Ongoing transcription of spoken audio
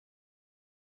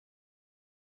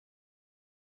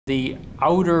The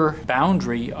outer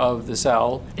boundary of the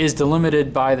cell is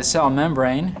delimited by the cell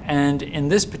membrane, and in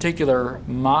this particular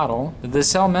model, the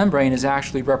cell membrane is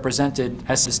actually represented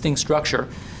as a distinct structure.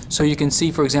 So you can see,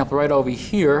 for example, right over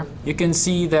here, you can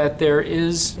see that there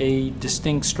is a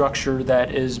distinct structure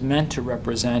that is meant to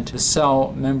represent the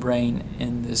cell membrane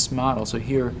in this model. So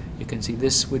here you can see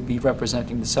this would be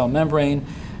representing the cell membrane,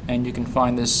 and you can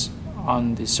find this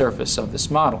on the surface of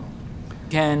this model.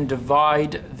 Can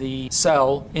divide the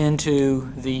cell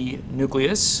into the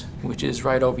nucleus, which is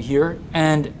right over here,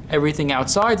 and everything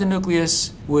outside the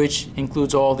nucleus, which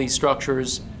includes all these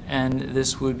structures, and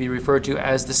this would be referred to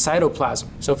as the cytoplasm.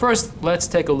 So first, let's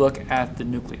take a look at the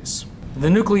nucleus. The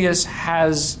nucleus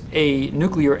has a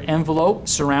nuclear envelope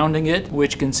surrounding it,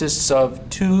 which consists of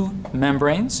two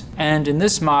membranes. And in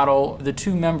this model, the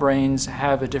two membranes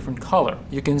have a different color.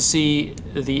 You can see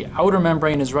the outer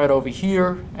membrane is right over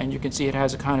here, and you can see it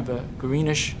has a kind of a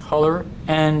greenish color.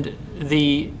 And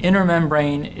the inner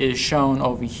membrane is shown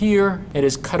over here. It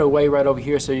is cut away right over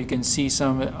here, so you can see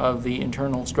some of the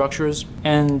internal structures.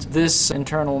 And this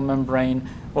internal membrane,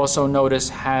 also notice,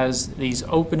 has these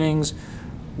openings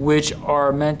which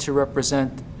are meant to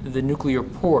represent the nuclear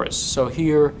pores. So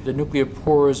here the nuclear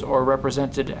pores are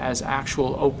represented as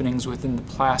actual openings within the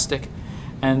plastic,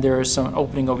 and there is some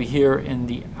opening over here in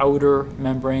the outer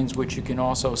membranes, which you can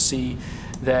also see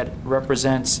that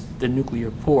represents the nuclear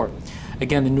pore.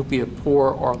 Again, the nuclear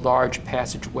pore are large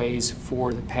passageways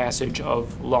for the passage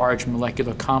of large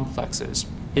molecular complexes.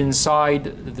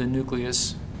 Inside the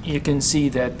nucleus, you can see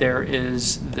that there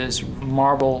is this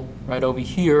marble right over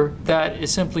here that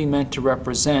is simply meant to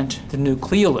represent the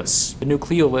nucleolus. The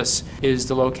nucleolus is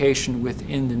the location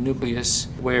within the nucleus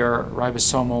where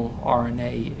ribosomal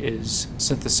RNA is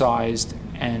synthesized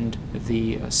and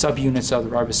the subunits of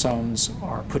the ribosomes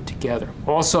are put together.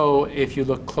 Also, if you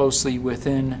look closely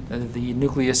within the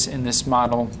nucleus in this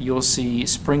model, you'll see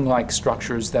spring-like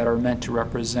structures that are meant to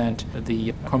represent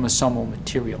the chromosomal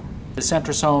material. The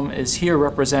centrosome is here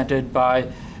represented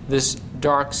by this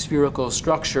dark spherical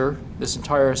structure, this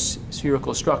entire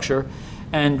spherical structure,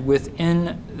 and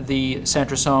within the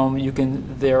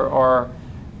centrosome there are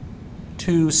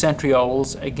two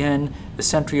centrioles. Again, the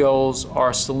centrioles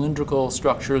are cylindrical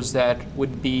structures that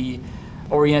would be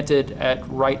oriented at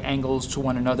right angles to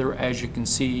one another, as you can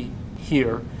see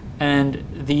here. And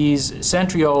these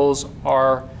centrioles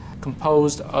are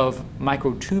composed of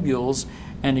microtubules.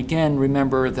 And again,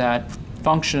 remember that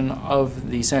function of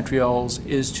the centrioles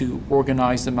is to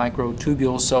organize the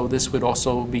microtubules, so this would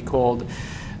also be called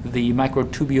the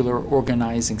microtubular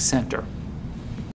organizing center.